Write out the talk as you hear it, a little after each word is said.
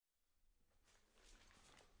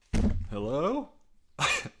Hello?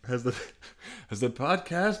 Has the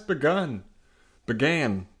podcast began?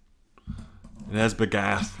 It has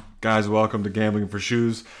begath. Guys, welcome to Gambling for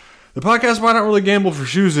Shoes. The podcast might not really gamble for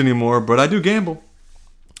shoes anymore, but I do gamble.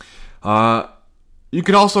 You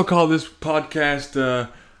could also call this podcast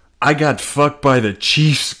I Got Fucked by the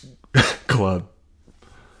Chiefs Club.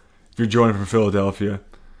 If you're joining from Philadelphia.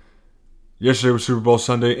 Yesterday was Super Bowl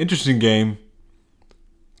Sunday. Interesting game.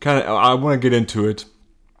 I want to get into it.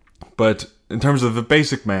 But in terms of the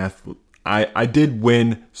basic math, I did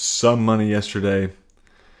win some money yesterday.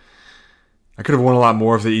 I could have won a lot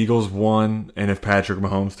more if the Eagles won and if Patrick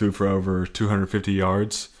Mahomes threw for over 250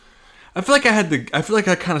 yards. I feel like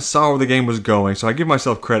I kind of saw where the game was going, so I give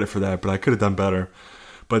myself credit for that, but I could have done better.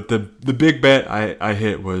 But the big bet I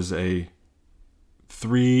hit was a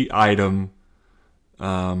 3-item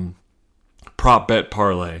prop bet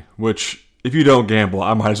parlay, which if you don't gamble,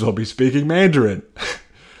 I might as well be speaking Mandarin.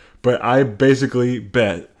 But I basically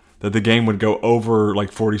bet that the game would go over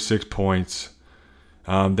like 46 points.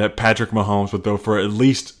 That Patrick Mahomes would throw for at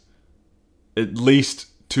least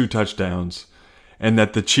 2 touchdowns, and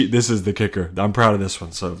that this is the kicker. I'm proud of this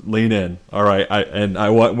one, so lean in. All right,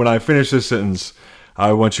 when I finish this sentence,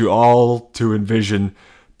 I want you all to envision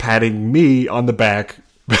patting me on the back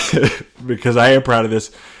because I am proud of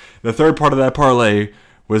this. The third part of that parlay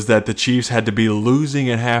was that the Chiefs had to be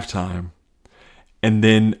losing at halftime and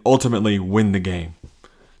then ultimately win the game.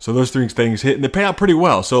 So those 3 things hit, and they pay out pretty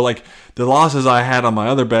well. So like the losses I had on my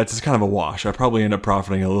other bets is kind of a wash. I probably end up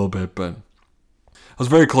profiting a little bit, but I was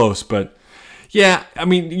very close. But yeah, I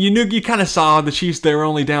mean, you kind of saw the Chiefs. They were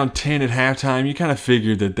only down 10 at halftime. You kind of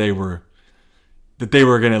figured that they were going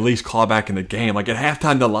to at least claw back in the game. Like at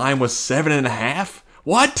halftime, the line was 7.5.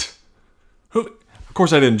 What? Of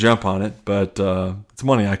course, I didn't jump on it, but it's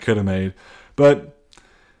money I could have made. But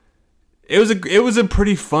it was a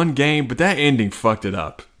pretty fun game, but that ending fucked it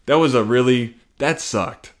up. That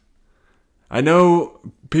sucked. I know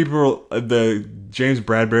the James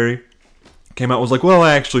Bradbury came out and was like, well,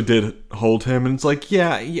 I actually did hold him. And it's like,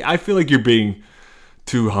 yeah, I feel like you're being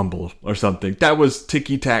too humble or something. That was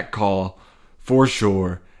ticky-tack call for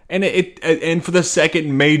sure. And and for the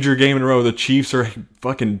second major game in a row, the Chiefs are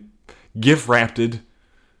fucking gift-wrapped.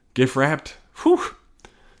 Whew.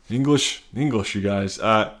 English, you guys.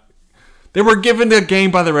 They were given the game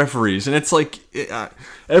by the referees, and it's like,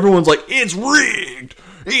 everyone's like, it's rigged!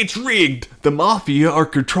 It's rigged! The Mafia are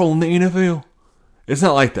controlling the NFL. It's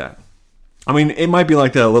not like that. I mean, it might be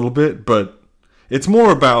like that a little bit, but it's more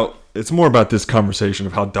about this conversation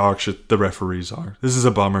of how dog shit the referees are. This is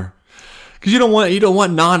a bummer. Because you don't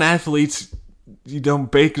want non-athletes,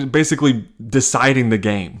 basically deciding the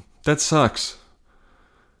game. That sucks.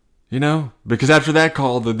 You know? Because after that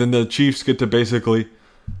call, then the Chiefs get to basically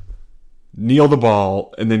kneel the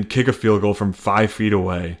ball and then kick a field goal from 5 feet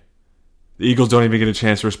away. The Eagles don't even get a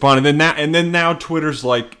chance to respond, and then now Twitter's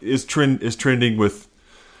like is trending with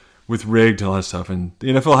rigged and all that stuff. And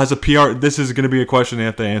the NFL has a PR. This is going to be a question they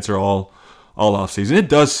have to answer all off season. It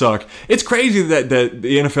does suck. It's crazy that the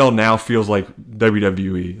NFL now feels like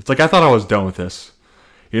WWE. It's like I thought I was done with this.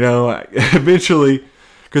 You know, eventually,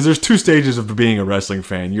 because there's 2 stages of being a wrestling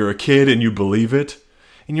fan. You're a kid and you believe it.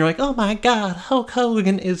 And you're like, oh my God, Hulk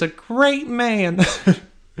Hogan is a great man.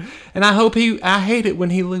 And I hate it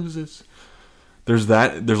when he loses. There's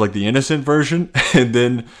that. There's like the innocent version. And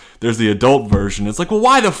then there's the adult version. It's like, well,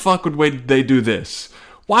 why the fuck would they do this?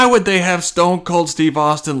 Why would they have Stone Cold Steve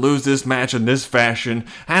Austin lose this match in this fashion?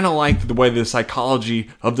 I don't like the way the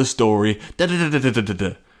psychology of the story.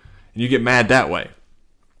 And you get mad that way.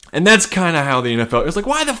 And that's kind of how the NFL is like,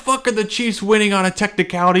 why the fuck are the Chiefs winning on a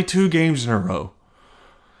technicality 2 games in a row?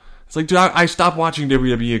 It's like, dude, I stopped watching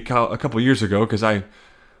WWE a couple years ago because I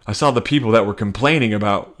saw the people that were complaining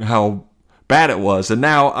about how bad it was. And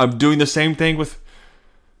now I'm doing the same thing with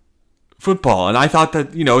football. And I thought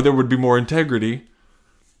that, there would be more integrity.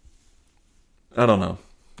 I don't know.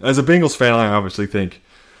 As a Bengals fan, I obviously think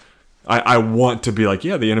I want to be like,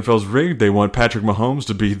 yeah, the NFL's rigged. They want Patrick Mahomes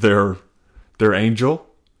to be their angel.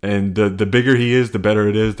 And the bigger he is, the better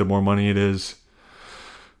it is, the more money it is.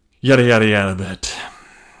 Yada, yada, yada, but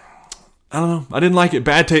I don't know. I didn't like it.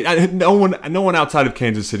 Bad taste. No one outside of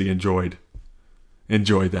Kansas City enjoyed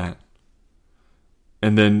that.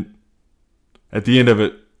 And then at the end of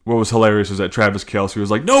it, what was hilarious was that Travis Kelce was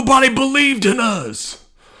like, nobody believed in us.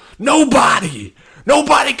 Nobody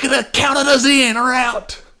could have counted us in or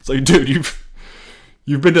out. It's like, dude,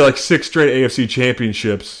 you've been to like 6 straight AFC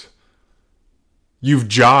championships. You've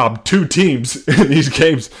jobbed 2 teams in these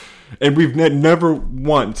games, and we've never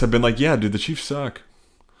once have been like, yeah, dude, the Chiefs suck.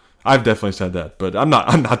 I've definitely said that, but I'm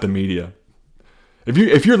not the media.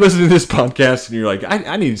 If you're listening to this podcast and you're like,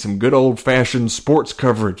 I need some good old fashioned sports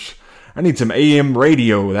coverage. I need some AM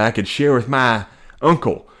radio that I could share with my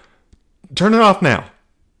uncle. Turn it off now.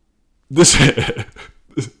 This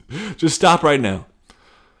just stop right now.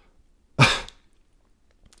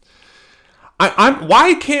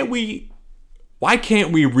 Why can't we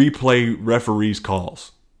replay referees'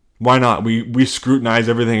 calls? Why not? We scrutinize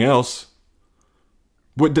everything else.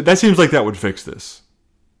 That seems like that would fix this.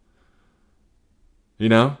 You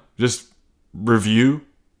know, just review.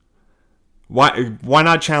 Why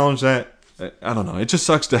not challenge that? I don't know. It just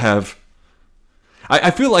sucks to have.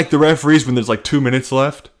 I feel like the referees, when there's like 2 minutes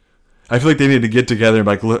left, I feel like they need to get together and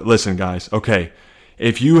be like, listen, guys, okay,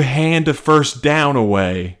 if you hand a first down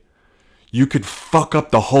away, you could fuck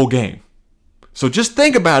up the whole game. So just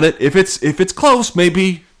think about it. If it's close,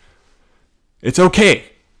 maybe it's okay.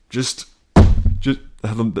 Just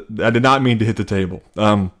I did not mean to hit the table.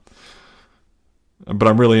 But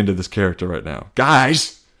I'm really into this character right now,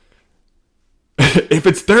 guys. If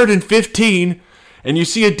it's 3rd and 15 and you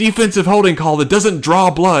see a defensive holding call that doesn't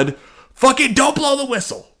draw blood, fucking don't blow the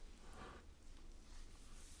whistle.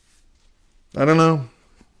 I don't know.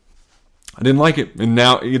 I didn't like it. And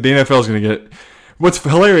now the NFL is going to get it. What's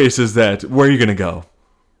hilarious is that, where are you going to go?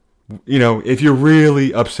 You know, if you're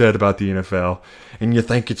really upset about the NFL and you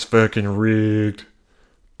think it's fucking rigged,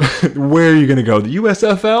 where are you going to go? The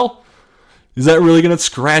USFL? Is that really going to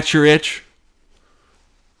scratch your itch?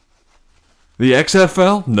 The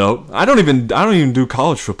XFL? No. I don't even do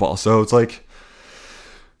college football, so it's like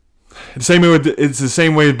it's the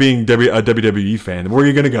same way of being a WWE fan. Where are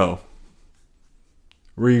you going to go?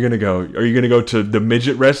 Where are you going to go? Are you going to go to the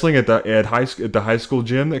midget wrestling at the high school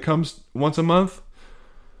gym that comes once a month?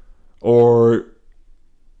 Or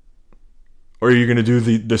are you going to do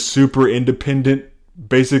the super independent,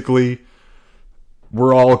 basically,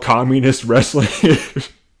 we're all communist wrestling?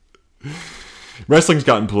 Wrestling's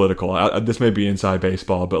gotten political. This may be inside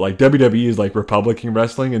baseball, but like WWE is like Republican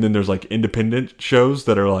wrestling, and then there's like independent shows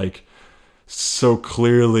that are like so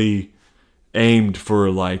clearly aimed for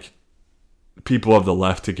like people of the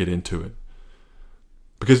left to get into it.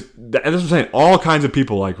 Because that's what I'm saying. All kinds of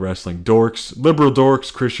people like wrestling. Dorks, liberal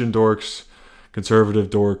dorks, Christian dorks, conservative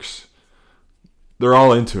dorks. They're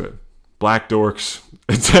all into it. Black dorks.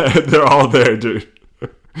 They're all there, dude.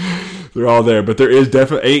 They're all there. But there is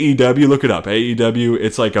definitely AEW. Look it up. AEW,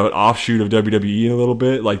 it's like an offshoot of WWE in a little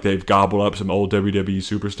bit. Like they've gobbled up some old WWE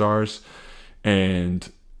superstars. And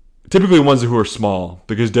typically ones who are small.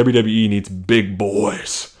 Because WWE needs big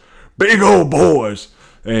boys. Big old boys.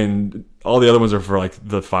 And all the other ones are for like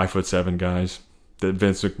the 5'7" guys that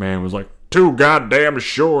Vince McMahon was like too goddamn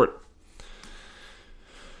short.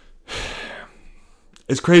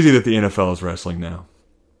 It's crazy that the NFL is wrestling now.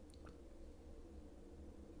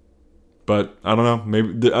 But I don't know.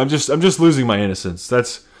 Maybe I'm just losing my innocence.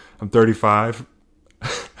 I'm 35.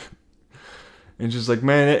 And just like,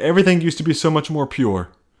 man, everything used to be so much more pure.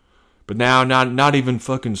 But now not even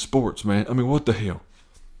fucking sports, man. I mean, what the hell?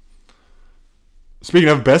 Speaking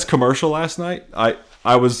of best commercial last night, I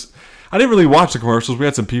didn't really watch the commercials. We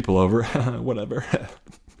had some people over, whatever.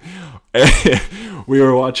 We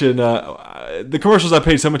were watching the commercials I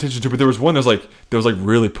paid some attention to, but there was one that was like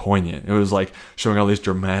really poignant. It was like showing all these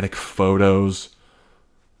dramatic photos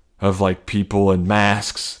of like people in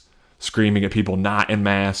masks screaming at people not in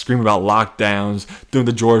masks, screaming about lockdowns, doing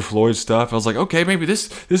the George Floyd stuff. I was like, okay, maybe this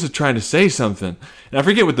is trying to say something. And I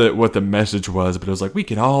forget what the message was, but it was like, we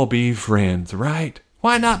can all be friends, right?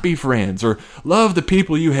 Why not be friends? Or love the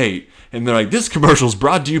people you hate. And they're like, this commercial's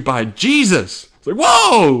brought to you by Jesus. It's like,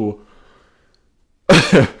 whoa!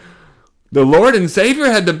 The Lord and Savior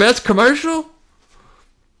had the best commercial?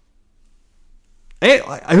 Hey,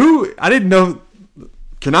 I didn't know.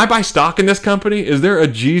 Can I buy stock in this company? Is there a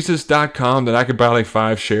Jesus.com that I could buy like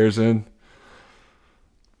 5 shares in?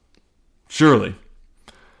 Surely.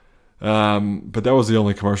 But that was the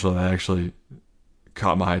only commercial that actually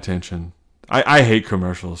caught my attention. I hate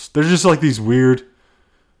commercials. They're just like these weird.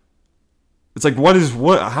 It's like,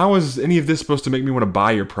 how is any of this supposed to make me want to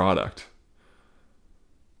buy your product?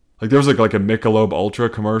 Like there was like a Michelob Ultra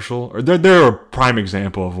commercial, or they're a prime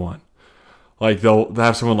example of one. Like they'll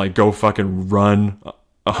have someone like go fucking run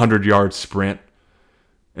 100-yard sprint,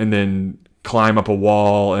 and then climb up a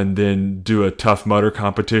wall, and then do a Tough Mudder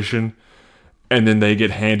competition, and then they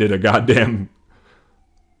get handed a goddamn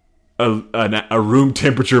a room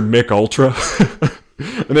temperature Mick Ultra,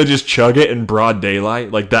 and they just chug it in broad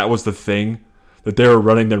daylight. Like that was the thing that they were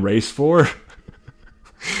running the race for.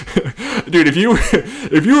 Dude, if you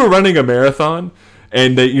were running a marathon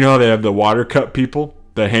and they have the water cup people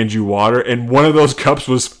that hand you water, and one of those cups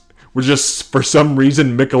was was just, for some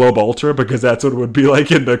reason, Michelob Ultra, because that's what it would be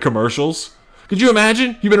like in the commercials. Could you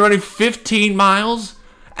imagine? You've been running 15 miles?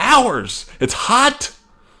 Hours. It's hot.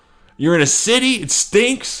 You're in a city. It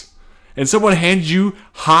stinks. And someone hands you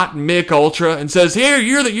hot Mick Ultra and says, here,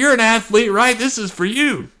 you're an athlete, right? This is for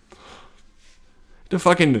you. You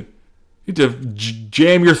have to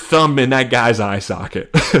jam your thumb in that guy's eye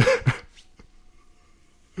socket.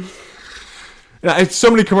 So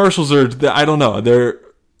many commercials I don't know.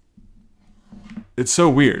 It's so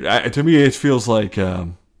weird. To me, it feels like, I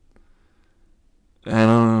don't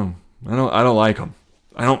know. I don't like them.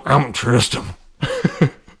 I don't trust them.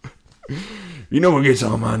 You know what gets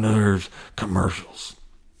on my nerves? Commercials.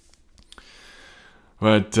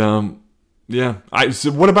 But, yeah.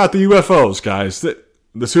 So what about the UFOs, guys?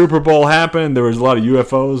 The Super Bowl happened. There was a lot of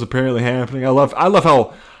UFOs apparently happening. I love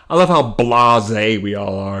how blasé we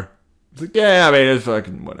all are. It's like, yeah, I mean, it's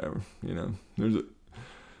fucking whatever. You know,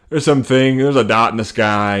 there's something. There's a dot in the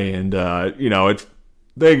sky, and you know,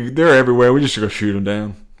 they're everywhere. We just go shoot them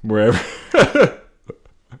down wherever.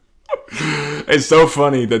 It's so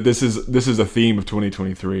funny that this is a theme of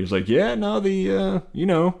 2023. It's like, yeah, no, you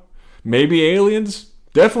know, maybe aliens,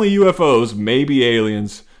 definitely UFOs, maybe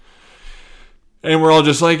aliens, and we're all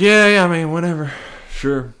just like, yeah, I mean, whatever,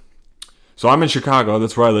 sure. So I'm in Chicago,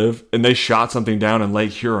 that's where I live, and they shot something down in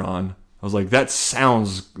Lake Huron. I was like, that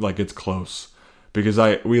sounds like it's close, because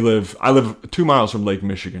I live 2 miles from Lake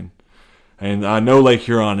Michigan, and I know Lake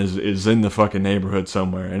Huron is in the fucking neighborhood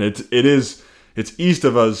somewhere, and it's east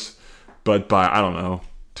of us, but by, I don't know,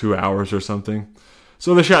 2 hours or something.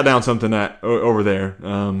 So they shot down something over there.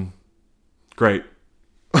 Great.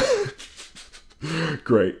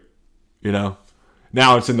 Great. You know,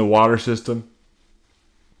 now it's in the water system.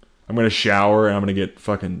 I'm going to shower and I'm going to get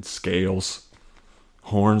fucking scales,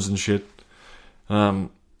 horns and shit. Yeah,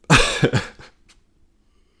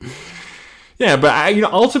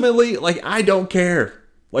 but ultimately, like, I don't care.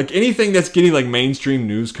 Like, anything that's getting, like, mainstream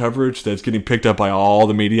news coverage, that's getting picked up by all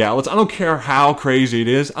the media outlets, I don't care how crazy it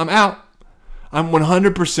is. I'm out. I'm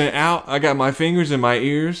 100% out. I got my fingers in my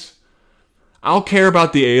ears. I'll care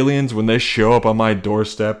about the aliens when they show up on my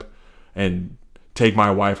doorstep and take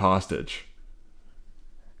my wife hostage.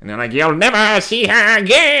 And they're like, you'll never see her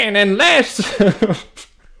again unless...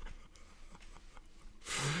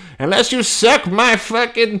 unless you suck my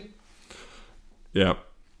fucking... Yeah.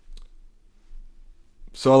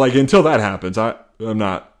 So, like, until that happens, I'm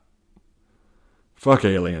not... Fuck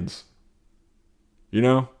aliens. You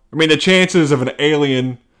know? I mean, the chances of an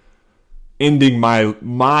alien ending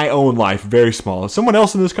my own life, very small. Someone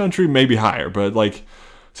else in this country may be higher, but, like,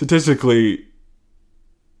 statistically,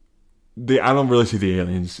 I don't really see the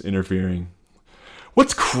aliens interfering.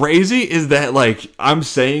 What's crazy is that, like, I'm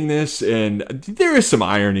saying this, and there is some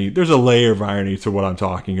irony. There's a layer of irony to what I'm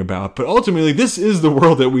talking about, but ultimately, this is the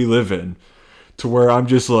world that we live in. To where I'm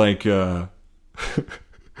just like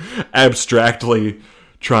abstractly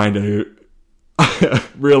trying to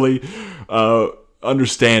really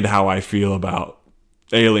understand how I feel about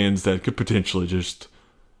aliens that could potentially just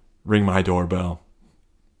ring my doorbell.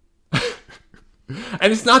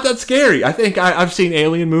 And it's not that scary. I think I've seen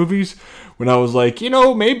alien movies when I was like,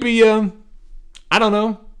 maybe, I don't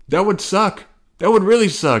know, that would suck. That would really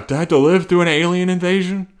suck to have to live through an alien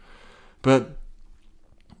invasion. But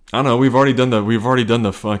I don't know. We've already done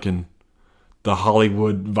the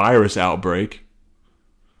Hollywood virus outbreak.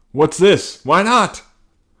 What's this? Why not?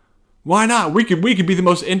 Why not? We could be the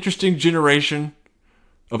most interesting generation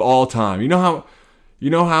of all time. You know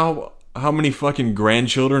how many fucking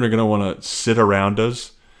grandchildren are gonna want to sit around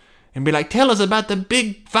us and be like, tell us about the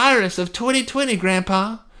big virus of 2020,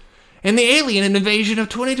 Grandpa, and the alien invasion of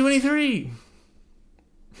 2023.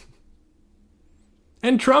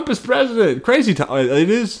 And Trump is president. Crazy time. It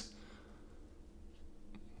is.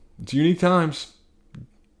 It's unique times.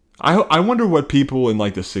 I wonder what people in,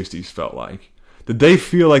 like, the 60s felt like. Did they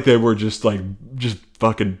feel like they were just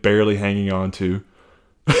fucking barely hanging on to?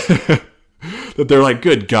 That they're like,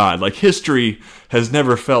 good God, like, history has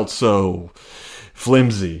never felt so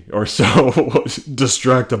flimsy or so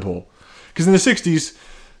destructible. Because in the 60s,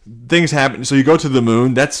 things happen. So you go to the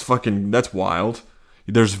moon. That's wild.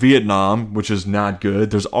 There's Vietnam, which is not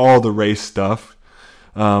good. There's all the race stuff.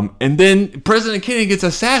 And then President Kennedy gets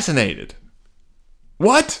assassinated.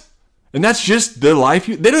 What? And that's just their life.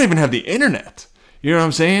 They don't even have the internet. You know what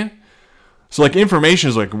I'm saying? So, like, information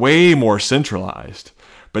is, like, way more centralized.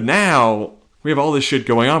 But now we have all this shit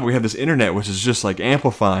going on. We have this internet, which is just, like,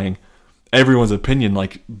 amplifying everyone's opinion,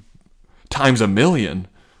 like, times a million.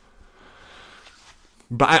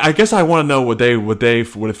 But I guess I want to know what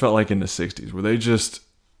it felt like in the 60s.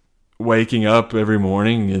 waking up every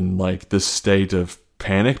morning in like this state of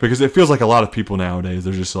panic, because it feels like a lot of people nowadays,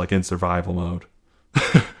 they're just like in survival mode.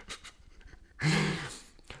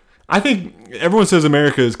 I think everyone says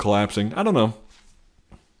America is collapsing. I don't know.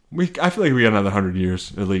 I feel like we got another 100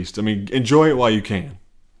 years at least. I mean, enjoy it while you can.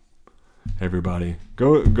 Everybody,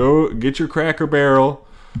 go get your Cracker Barrel.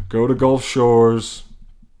 Go to Gulf Shores.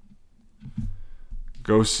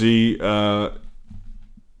 Go see the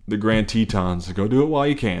Grand Tetons. Go do it while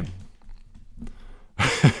you can.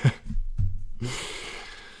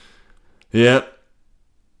 Yeah.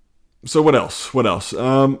 So what else?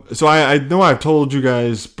 So I know I've told you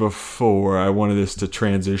guys before I wanted this to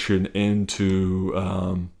transition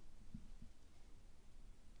into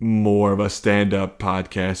more of a stand-up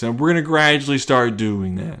podcast, and we're going to gradually start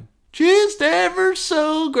doing that. Just ever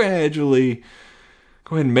so gradually.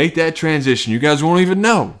 Go ahead and make that transition. You guys won't even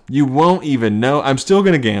know. You won't even know. I'm still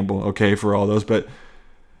going to gamble, okay, for all those, but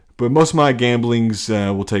most of my gamblings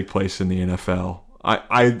will take place in the NFL.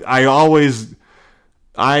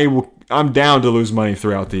 I'm down to lose money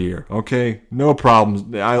throughout the year, okay? No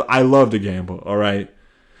problems. I love to gamble, all right?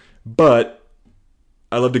 But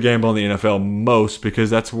I love to gamble on the NFL most because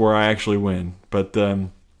that's where I actually win. But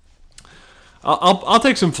I'll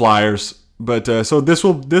take some flyers. But so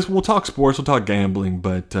we'll talk sports, we'll talk gambling.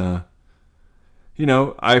 But I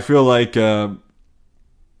feel like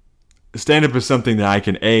stand-up is something that I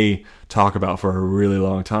can talk about for a really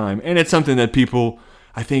long time, and it's something that people,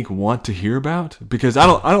 I think, want to hear about, because I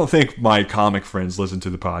don't think my comic friends listen to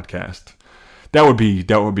the podcast. That would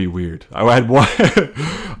be weird. I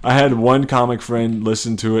had one comic friend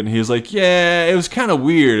listen to it, and he was like, "Yeah, it was kind of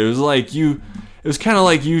weird. It was kind of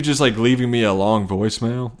like you just like leaving me a long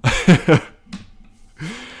voicemail."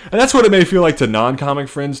 And that's what it may feel like to non-comic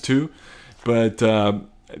friends too. But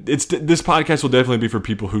this podcast will definitely be for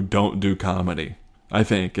people who don't do comedy, I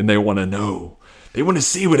think, and they want to know. They want to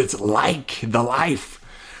see what it's like, the life.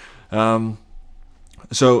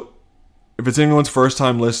 So if it's anyone's first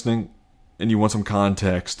time listening and you want some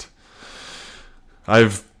context,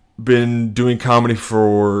 I've been doing comedy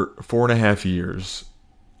for 4.5 years.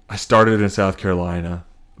 I started in South Carolina,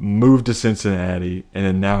 moved to Cincinnati, and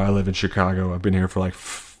then now I live in Chicago. I've been here for like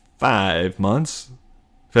 5 months.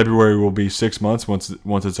 February will be 6 months once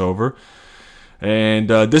it's over. And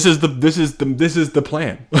this is the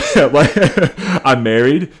plan. I'm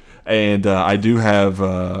married, and I do have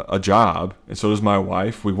a job, and so does my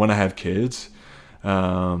wife. We want to have kids. We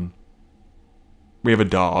have a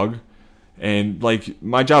dog, and like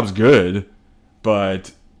my job's good,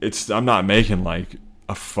 but I'm not making like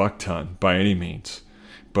a fuck ton by any means.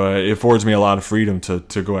 But it affords me a lot of freedom to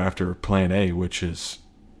go after plan A, which is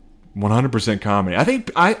 100% comedy. I think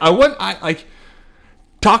I like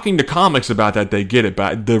talking to comics about that. They get it,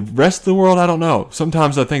 but the rest of the world, I don't know.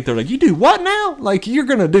 Sometimes I think they're like, "You do what now? Like you're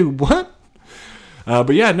gonna do what?"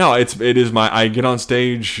 But yeah, no, it is I get on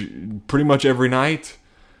stage pretty much every night.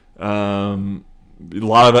 A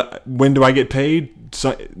lot of it, when do I get paid?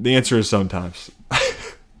 So, the answer is sometimes.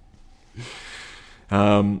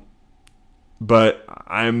 But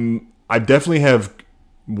I definitely have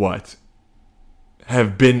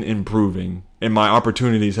been improving, and my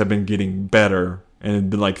opportunities have been getting better,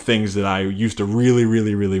 and been like things that I used to really,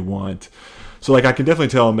 really, really want. So like I can definitely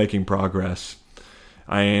tell I'm making progress.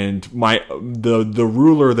 And the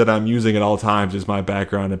ruler that I'm using at all times is my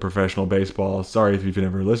background in professional baseball. Sorry if you've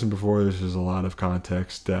never listened before. This is a lot of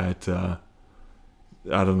context that I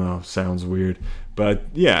don't know, sounds weird, but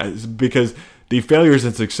yeah, it's because the failures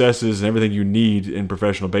and successes and everything you need in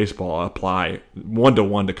professional baseball apply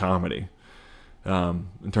 1-to-1 to comedy,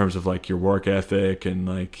 in terms of like your work ethic and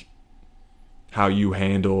like how you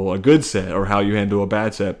handle a good set or how you handle a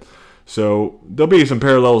bad set. So there'll be some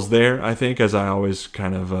parallels there, I think, as I always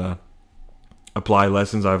kind of apply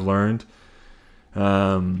lessons I've learned.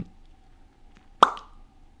 But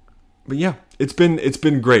yeah, it's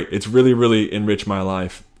been great. It's really, really enriched my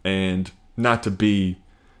life, and not to be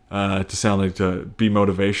to sound like to be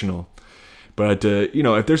motivational, but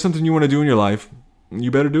if there's something you want to do in your life,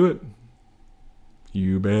 you better do it.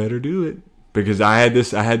 You better do it, because I had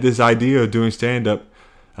this idea of doing stand up.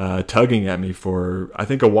 Tugging at me for I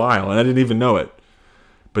think a while, and I didn't even know it.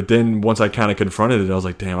 But then once I kind of confronted it, I was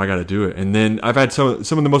like, "Damn, I got to do it." And then I've had some of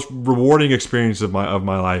the most rewarding experiences of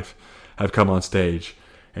my life have come on stage,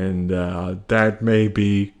 and that may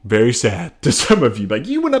be very sad to some of you. Like,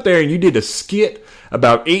 you went up there and you did a skit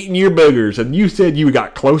about eating your boogers, and you said you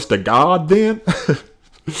got close to God then.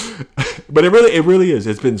 But it really is.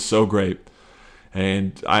 It's been so great,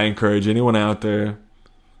 and I encourage anyone out there.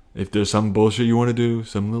 If there's some bullshit you want to do,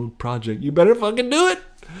 some little project, you better fucking do it.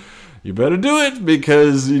 You better do it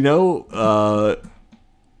because,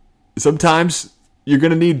 sometimes you're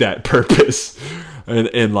going to need that purpose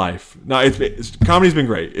in life. No, comedy's been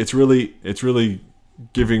great. It's really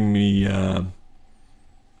giving me a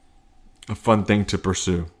fun thing to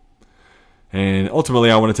pursue. And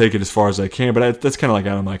ultimately, I want to take it as far as I can, but that's kind of like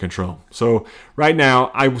out of my control. So right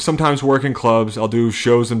now, I sometimes work in clubs. I'll do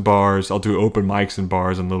shows in bars. I'll do open mics in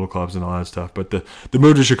bars and little clubs and all that stuff. But the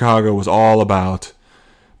move to Chicago was all about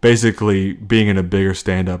basically being in a bigger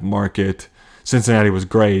stand-up market. Cincinnati was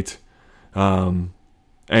great. And,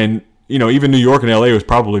 even New York and LA was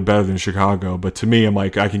probably better than Chicago. But to me, I'm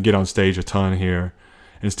like, I can get on stage a ton here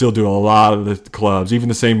and still do a lot of the clubs, even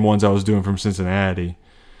the same ones I was doing from Cincinnati.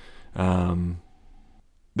 That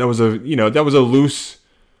was a loose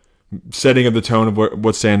setting of the tone of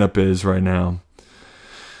what stand-up is right now,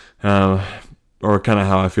 or kind of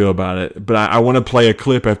how I feel about it. But I want to play a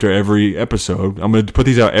clip after every episode. I'm going to put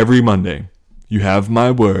these out every Monday. You have my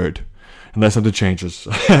word, unless something changes.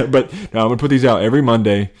 But no, I'm going to put these out every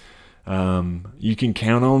Monday. You can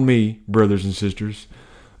count on me, brothers and sisters.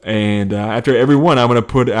 And after every one, I'm going to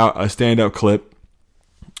put out a stand-up clip.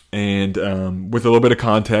 And with a little bit of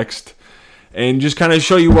context, and just kind of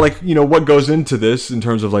show you what goes into this in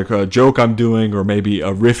terms of like a joke I'm doing, or maybe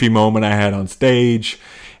a riffy moment I had on stage.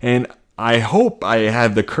 And I hope I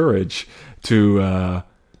have the courage to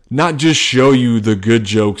not just show you the good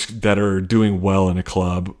jokes that are doing well in a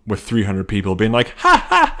club with 300 people being like, ha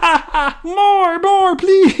ha ha ha, more,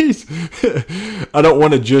 please. I don't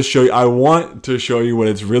want to just show you. I want to show you what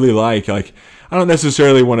it's really like. Like, I don't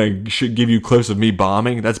necessarily want to give you clips of me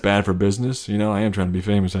bombing. That's bad for business. I am trying to be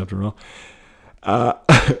famous after all.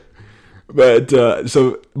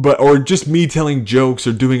 Or just me telling jokes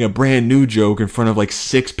or doing a brand new joke in front of like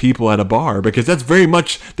 6 people at a bar, because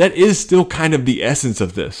that is still kind of the essence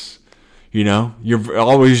of this. You're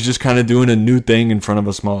always just kind of doing a new thing in front of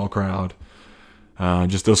a small crowd.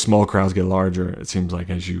 Just those small crowds get larger, it seems like,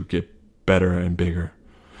 as you get better and bigger.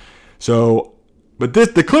 So, but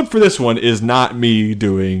the clip for this one is not me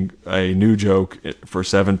doing a new joke for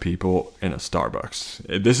 7 people in a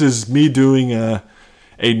Starbucks. This is me doing a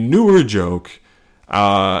newer joke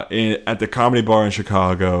at the Comedy Bar in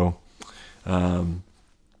Chicago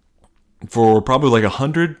for probably like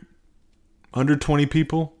 100, 120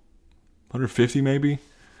 people, 150 maybe.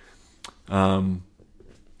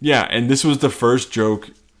 Yeah, and this was the first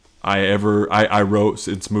joke I wrote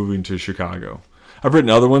since moving to Chicago. I've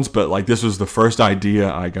written other ones, but like this was the first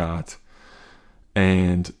idea I got,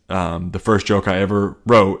 and the first joke I ever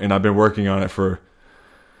wrote, and I've been working on it for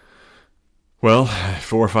 4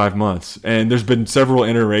 or 5 months, and there's been several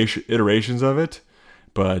iterations of it,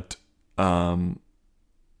 but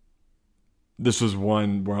this was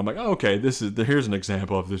one where I'm like, oh, okay, here's an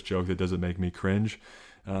example of this joke that doesn't make me cringe.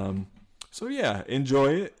 So yeah,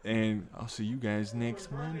 enjoy it, and I'll see you guys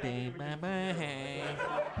next Monday. Bye-bye.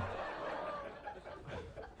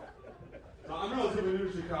 I'm relatively new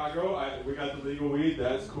to Chicago. We got the legal weed.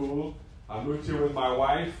 That's cool. I moved here with my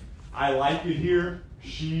wife. I like it here.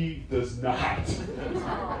 She does not.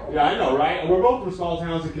 Yeah, I know, right? We're both from small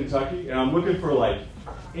towns in Kentucky, and I'm looking for like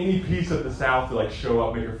any piece of the South to like show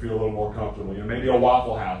up, make her feel a little more comfortable. Maybe a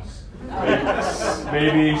Waffle House.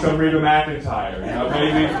 Maybe some Reba McEntire.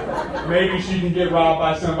 Maybe she can get robbed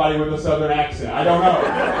by somebody with a Southern accent. I don't know.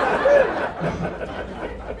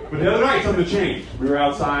 But the other night, something changed. We were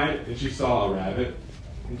outside, and she saw a rabbit.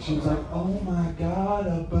 And she was like, oh my God,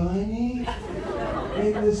 a bunny?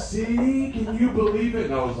 In the city? Can you believe it?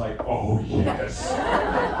 And I was like, oh yes.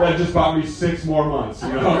 That just bought me 6 more months,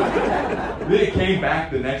 Then it came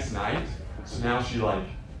back the next night. So now she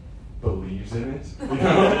believes in it, And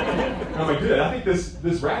I'm like, dude, I think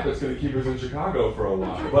this rabbit's going to keep us in Chicago for a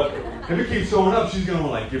while. But if it keeps showing up, she's going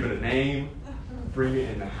to give it a name, bring it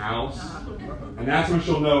in the house. And that's when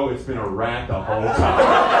she'll know it's been a rat the whole time.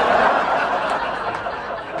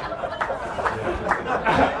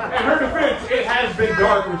 In her defense, it has been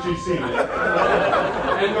dark when she's seen it.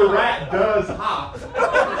 And the rat does hop.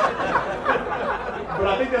 But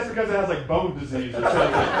I think that's because it has bone disease or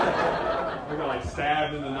something. They got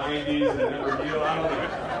stabbed in the 90s and never healed. I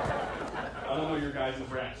don't know your guys'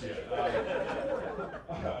 rats yet.